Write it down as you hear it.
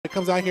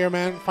comes out here,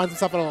 man, finds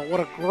himself in what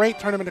a great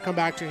tournament to come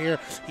back to here.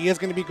 He is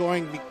going to be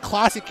going the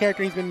classic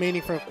character he's been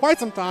maining for quite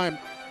some time.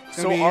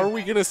 So are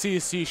we going to see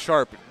C#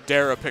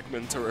 dare a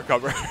Pikmin to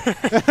recover?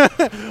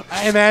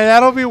 Hey, man,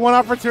 that'll be one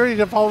opportunity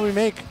to probably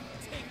make.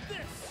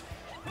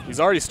 He's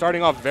already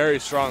starting off very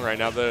strong right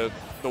now. The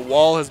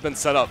wall has been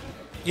set up.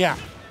 Yeah.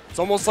 It's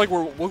almost like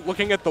we're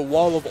looking at the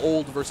wall of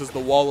old versus the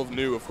wall of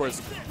new. Of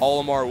course,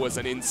 Olimar was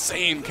an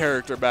insane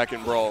character back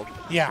in Brawl.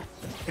 Yeah.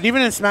 And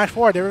even in Smash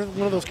 4, they were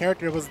one of those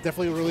characters that was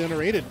definitely really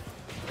underrated.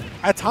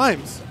 At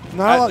times.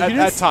 Not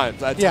at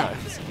times.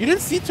 You didn't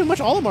see too much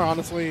Olimar,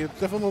 honestly. It's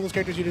definitely one of those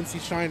characters you didn't see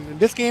shine. In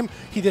this game,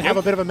 he did have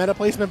a bit of a meta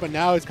placement, but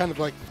now he's kind of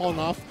like fallen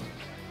off.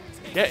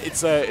 Yeah,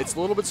 it's a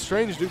little bit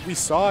strange, dude. We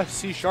saw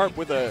C#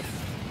 with a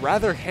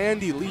rather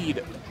handy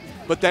lead,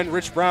 but then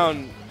Rich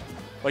Brown,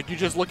 like, you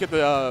just look at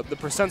the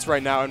percents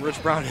right now, and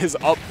Rich Brown is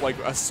up like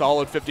a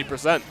solid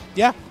 50%.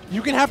 Yeah,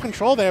 you can have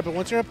control there, but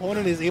once your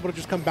opponent is able to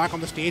just come back on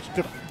the stage,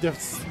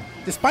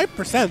 despite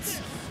percents,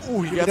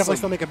 you can definitely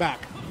still make it back.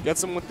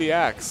 Gets him with the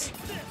axe.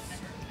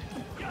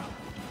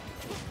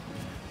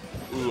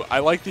 Ooh, I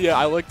like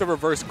the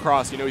reverse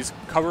cross. You know, he's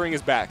covering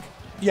his back.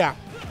 Yeah.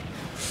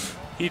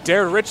 He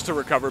dared Rich to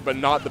recover, but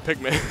not the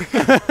Pikmin.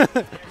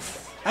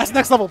 That's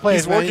next level play.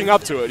 He's working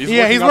up to it.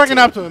 He's working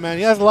up to it, man.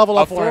 He has a level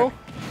up for it.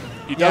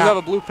 He does have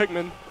a blue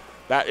Pikmin.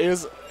 That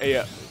is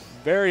a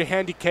very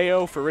handy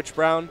KO for Rich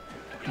Brown.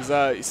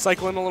 He's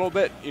cycling a little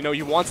bit. You know,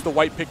 he wants the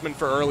white Pikmin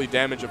for early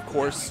damage, of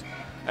course.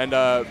 And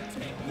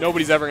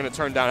nobody's ever going to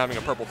turn down having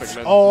a purple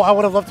Pikmin. Oh, I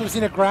would have loved to have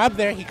seen a grab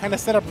there. He kind of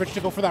set up Rich to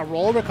go for that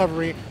roll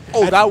recovery.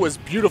 Oh, that was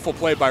beautiful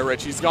play by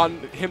Rich. He's gotten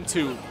him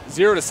to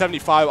 0 to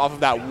 75 off of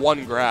that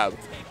one grab.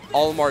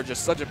 Olimar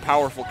just such a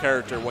powerful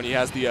character when he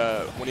has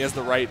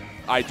the right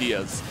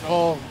ideas.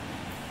 Oh,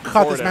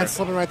 caught this man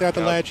slipping right there at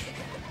the ledge.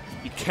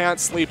 You can't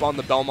sleep on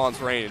the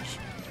Belmont's range.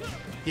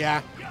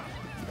 Yeah.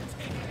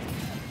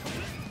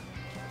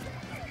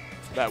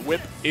 That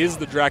whip is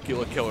the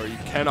Dracula killer. You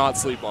cannot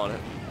sleep on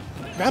it.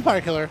 Vampire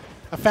killer.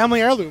 A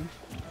family heirloom.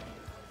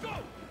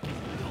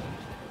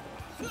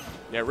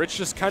 Yeah, Rich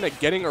just kind of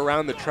getting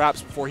around the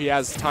traps before he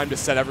has time to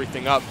set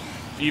everything up.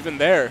 Even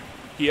there,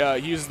 he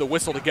uses the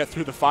whistle to get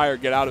through the fire,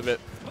 get out of it,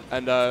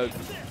 and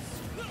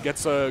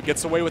gets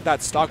away with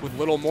that stock with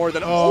little more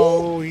than...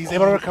 Oh, he's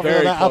able to recover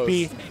that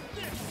uppy.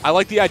 I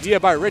like the idea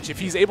by Rich. If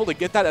he's able to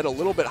get that at a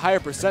little bit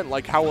higher percent,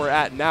 like how we're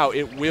at now,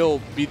 it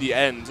will be the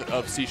end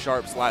of C#'s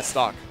last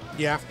stock.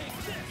 Yeah.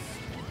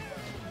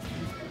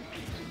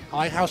 I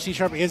like how C#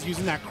 is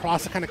using that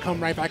cross to kind of come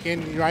right back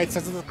in. Right,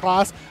 senses the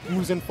cross,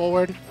 moves in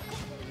forward.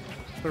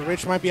 But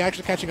Rich might be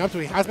actually catching up to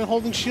it. He has been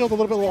holding shield a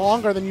little bit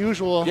longer than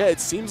usual. Yeah, it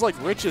seems like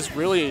Rich is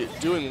really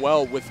doing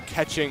well with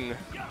catching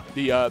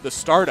the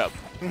startup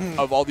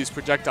of all these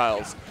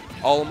projectiles.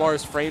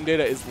 Olimar's frame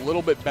data is a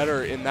little bit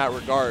better in that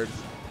regard.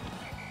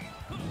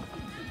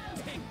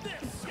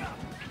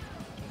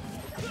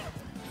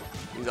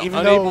 He's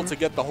unable to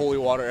get the Holy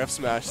Water F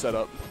smash set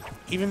up.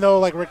 Even though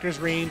like Richter's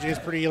range is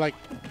pretty like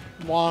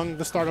long,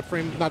 the startup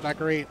frame is not that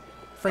great.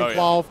 Frame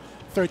 12,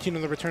 13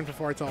 on the return for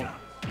forward tilt.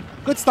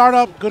 Good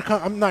startup, good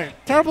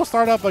terrible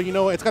startup, but you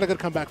know it's got a good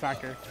comeback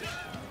factor.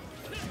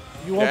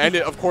 And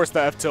of course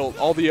the F tilt,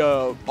 all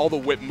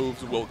the whip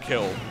moves will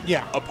kill.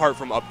 Yeah. Apart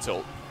from up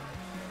tilt.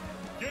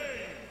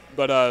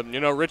 But you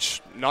know,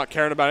 Rich not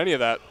caring about any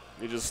of that.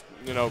 He just,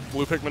 you know,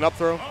 blue Pikmin up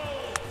throw.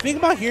 Think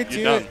about here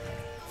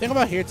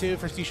too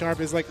for C#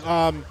 is like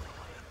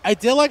I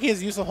did like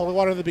his use of Holy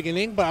Water in the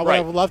beginning, but I would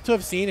have loved to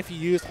have seen if he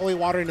used Holy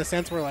Water in a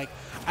sense where like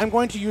I'm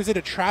going to use it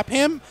to trap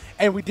him,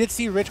 and we did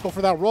see Rich go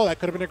for that roll. That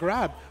could have been a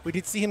grab. We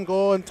did see him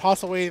go and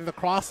toss away the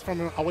cross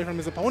away from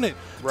his opponent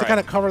to kind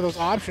of cover those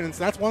options.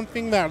 That's one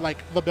thing that like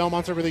the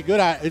Belmonts are really good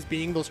at, is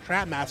being those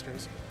trap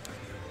masters.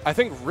 I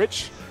think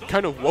Rich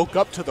kind of woke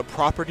up to the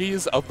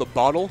properties of the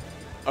bottle,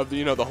 of the,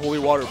 you know, the Holy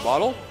Water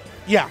bottle.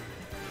 Yeah.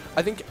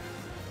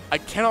 I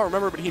cannot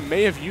remember, but he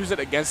may have used it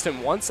against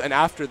him once, and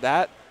after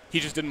that, he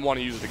just didn't want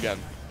to use it again.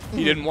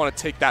 He didn't want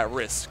to take that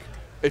risk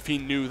if he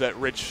knew that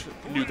Rich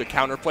knew the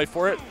counterplay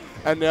for it.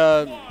 And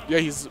yeah,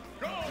 he's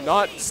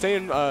not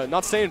staying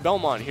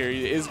Belmont here.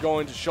 He is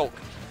going to Shulk,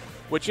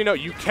 which, you know,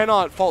 you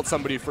cannot fault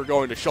somebody for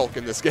going to Shulk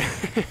in this game.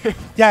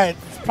 Yeah,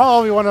 it's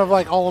probably one of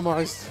like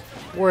Olimar's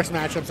worst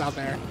matchups out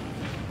there.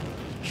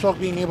 Shulk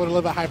being able to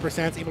live at high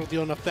percents, able to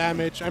deal enough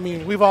damage. I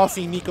mean, we've all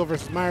seen Nico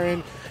versus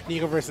Myron,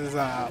 Nico versus,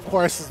 of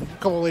course, a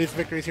couple of latest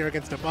victories here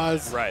against a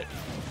Buzz. Right.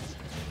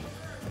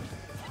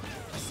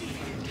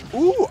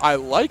 Ooh, I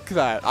like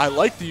that. I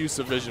like the use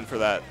of vision for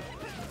that.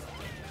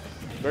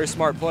 Very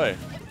smart play.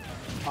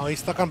 Oh, he's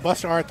stuck on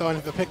Buster Art, though, and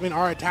if the Pikmin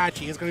are attached,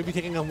 he is going to be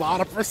taking a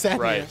lot of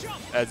percent. Right.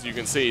 As you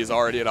can see, he's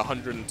already at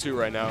 102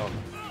 right now.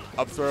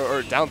 Up throw,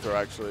 or down throw,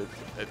 actually,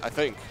 I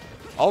think.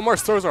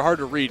 Olimar's throws are hard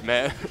to read,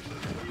 man.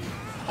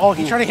 Oh,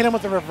 he's trying to hit him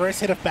with the reverse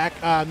hit of back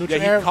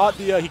neutral air.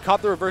 He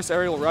caught the reverse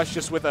aerial rush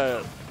just with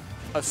a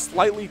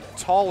slightly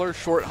taller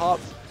short hop,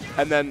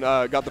 and then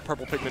got the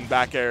purple Pikmin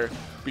back air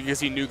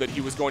because he knew that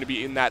he was going to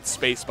be in that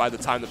space by the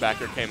time the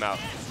back air came out.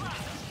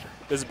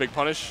 This is a big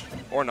punish,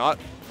 or not.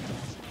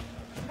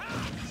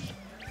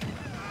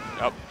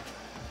 Yep.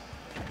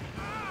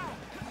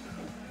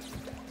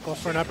 Goes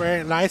for an up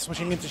air. Nice,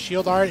 switching into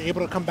shield art.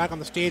 Able to come back on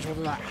the stage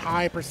with that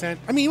high percent.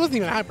 I mean, he wasn't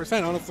even a high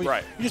percent, honestly.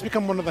 Right. You just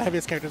become one of the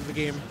heaviest characters in the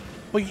game.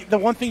 But the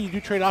one thing you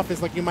do trade off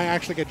is like you might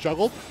actually get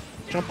juggled.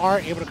 Jump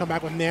art, able to come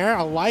back with Nair.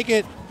 I like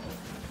it.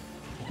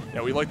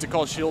 Yeah, we like to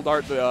call shield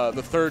art the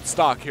third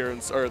stock here,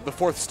 or the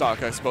fourth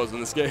stock, I suppose, in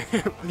this game.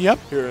 Yep.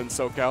 Here in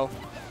SoCal.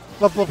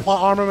 Love the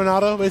plot armor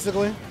Minato,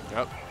 basically.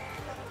 Yep.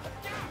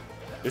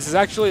 This is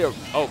actually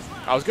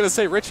I was going to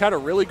say Rich had a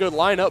really good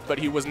lineup, but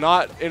he was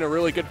not in a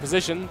really good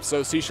position,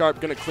 so C# going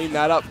to clean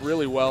that up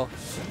really well.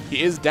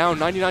 He is down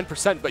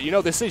 99%, but you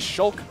know, this is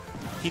Shulk.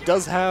 He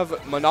does have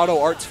Minato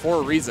arts for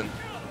a reason.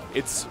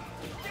 It's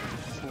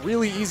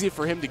really easy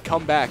for him to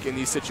come back in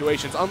these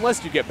situations,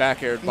 unless you get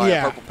back aired by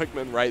a purple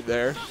Pikmin right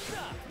there.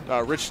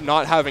 Rich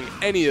not having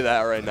any of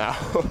that right now.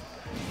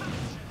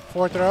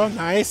 Forward throw,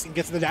 nice, and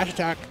gets the dash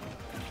attack.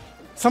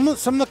 Some of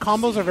the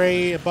combos are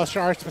very Buster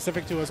art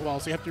specific too as well,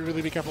 so you have to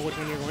really be careful which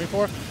one you're going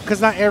for,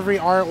 because not every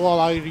art will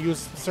allow you to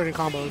use certain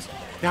combos.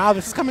 Now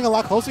this is coming a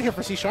lot closer here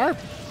for C#.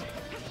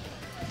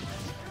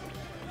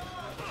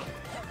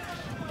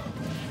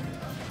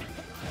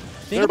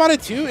 Thing about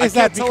it too is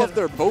that I can't tell if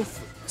they're both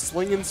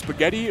slinging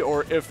spaghetti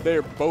or if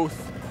they're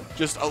both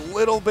just a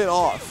little bit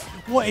off.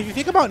 Well, if you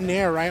think about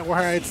Nair, right,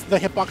 where it's the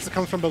hitbox that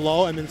comes from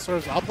below and then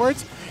swerves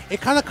upwards, it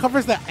kind of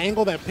covers the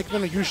angle that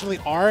Pikmin usually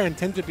are and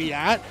tend to be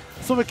at.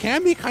 So it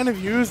can be kind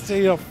of used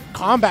to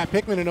combat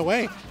Pikmin in a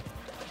way.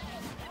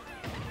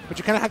 But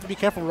you kind of have to be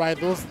careful,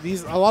 right? A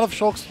lot of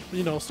Shulk's,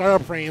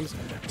 startup frames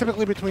are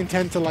typically between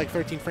 10 to like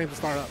 13 frames to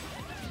start up.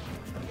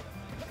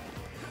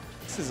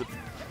 This is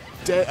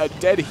a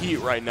dead heat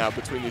right now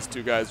between these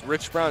two guys.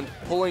 Rich Brown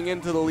pulling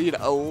into the lead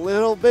a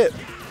little bit.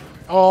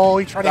 Oh,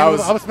 he tried to have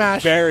a up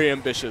smash. Very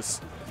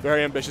ambitious.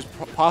 Very ambitious.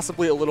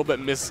 Possibly a little bit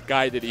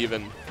misguided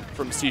even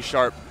from C#.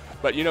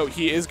 But,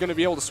 he is going to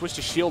be able to switch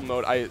to shield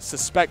mode. I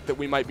suspect that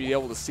we might be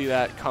able to see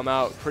that come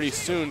out pretty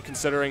soon,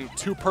 considering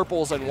 2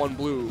 purples and 1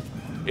 blue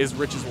is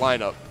Rich's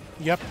lineup.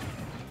 Yep.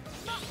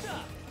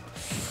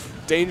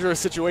 Dangerous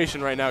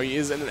situation right now. He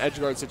is in an edge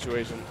guard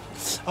situation.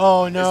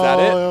 Oh, no. Is that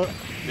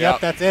it? Yep,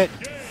 that's it.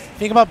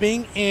 Thing about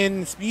being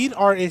in speed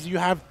art is you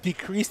have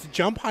decreased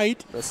jump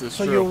height. This is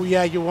so true.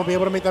 You won't be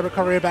able to make that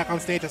recovery back on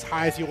stage as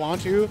high as you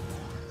want to.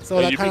 So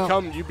you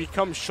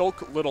become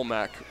Shulk Little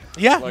Mac.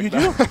 Yeah, like you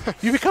do.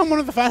 You become one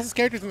of the fastest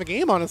characters in the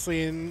game,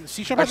 honestly, and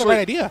C# has the right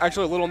idea.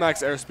 Actually, Little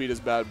Mac's airspeed is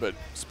bad, but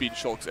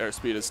Shulk's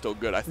airspeed is still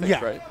good, I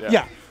think, right?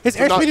 Yeah. His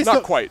airspeed is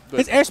not quite.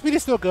 His airspeed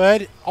is still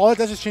good. All it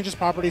does is change his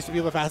properties to be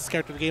the fastest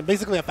character in the game.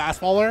 Basically a fast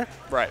faller.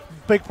 Right.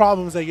 Big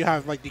problems that you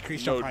have, like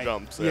decreased jump height. No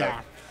jumps,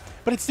 yeah.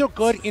 But it's still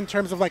good in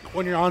terms of like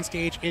when you're on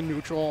stage, in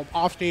neutral,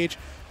 off stage.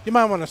 You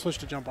might want to switch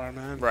to jump art,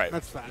 man. Right.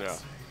 That's facts. Yeah.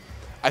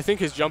 I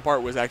think his jump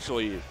art was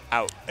actually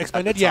out.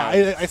 Expended?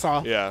 Yeah, I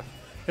saw. Yeah.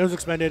 It was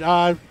expended.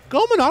 Go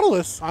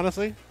Monautilus,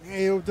 honestly.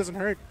 It doesn't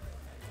hurt.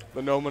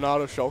 The no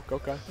Minato Shulk,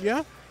 okay.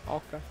 Yeah.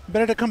 Okay.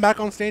 Better to come back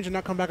on stage and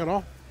not come back at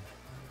all.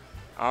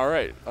 All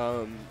right.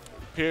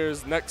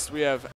 Appears next we have